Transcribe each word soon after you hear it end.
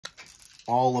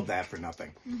All of that for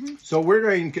nothing. So we're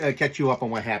going to catch you up on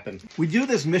what happened. We do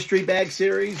this mystery bag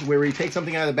series where we take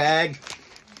something out of the bag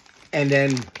and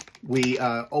then we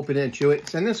open it and chew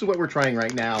it. And this is what we're trying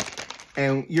right now.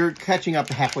 And you're catching up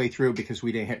halfway through because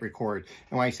we didn't hit record.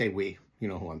 And when I say we, you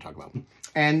know who I'm talking about.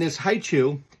 And this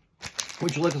Haichu,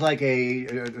 which looks like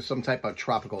some type of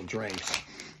tropical drinks,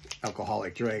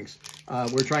 alcoholic drinks.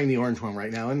 We're trying the orange one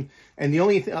right now. And the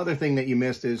only other thing that you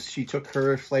missed is she took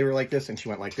her flavor like this and she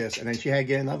went like this. And then she had to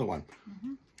get another one.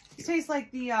 It tastes like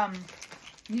the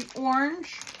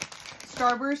orange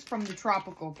Starburst from the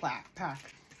tropical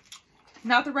pack.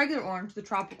 Not the regular orange, the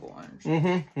tropical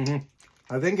orange.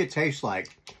 I think it tastes like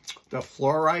the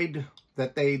fluoride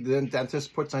that the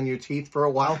dentist puts on your teeth for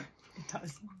a while. It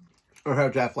does. Or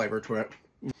has that flavor to it.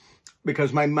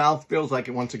 Because my mouth feels like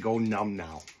it wants to go numb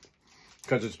now.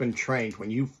 Because it's been trained. When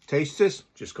you taste this,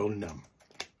 just go numb.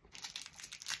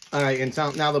 All right, and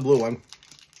so now the blue one.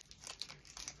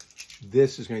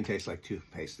 This is going to taste like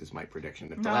toothpaste is my prediction.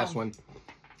 The last one.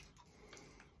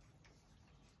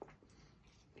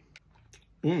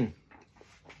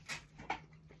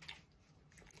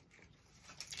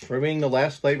 For being the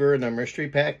last flavor in the mystery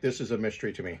pack, this is a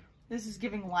mystery to me. This is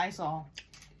giving Lysol.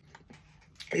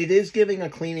 It is giving a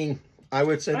cleaning, I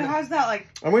would say. It has that, like...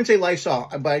 I wouldn't say Lysol,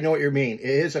 but I know what you mean. It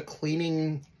is a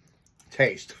cleaning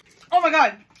taste. Oh my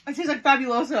god! It tastes like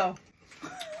Fabuloso.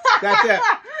 That's it.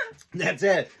 That's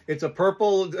it. It's a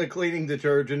purple cleaning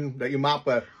detergent that you mop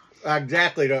with.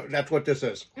 Exactly. That's what this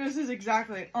is. This is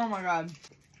exactly... Oh my god.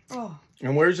 Oh.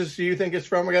 And where's this do you think it's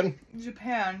from again?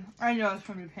 Japan. I know it's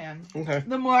from Japan. Okay.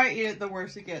 The more I eat it, the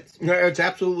worse it gets. No, it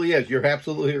absolutely is. You're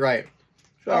absolutely right.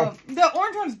 So the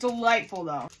orange one's delightful,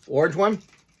 though. Orange one,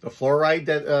 the fluoride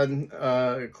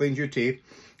that cleans your teeth,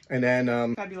 and then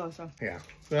Fabuloso. Yeah.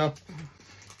 Well,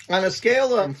 on a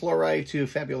scale of fluoride to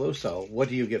Fabuloso, what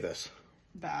do you give this?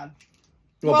 Bad.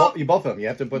 Well, both of them. You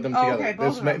have to put them together. Okay,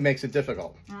 this makes it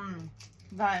difficult.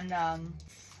 Then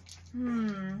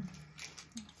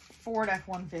 4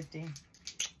 F-150.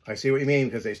 I see what you mean,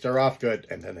 because they start off good,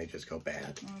 and then they just go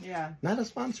bad. Yeah. Not a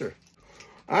sponsor.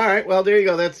 All right, well, there you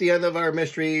go. That's the end of our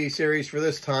mystery series for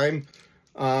this time.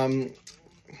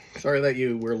 Sorry that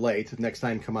you were late. Next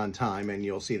time, come on time, and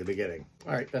you'll see the beginning.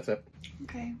 All right, that's it.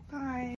 Okay, bye.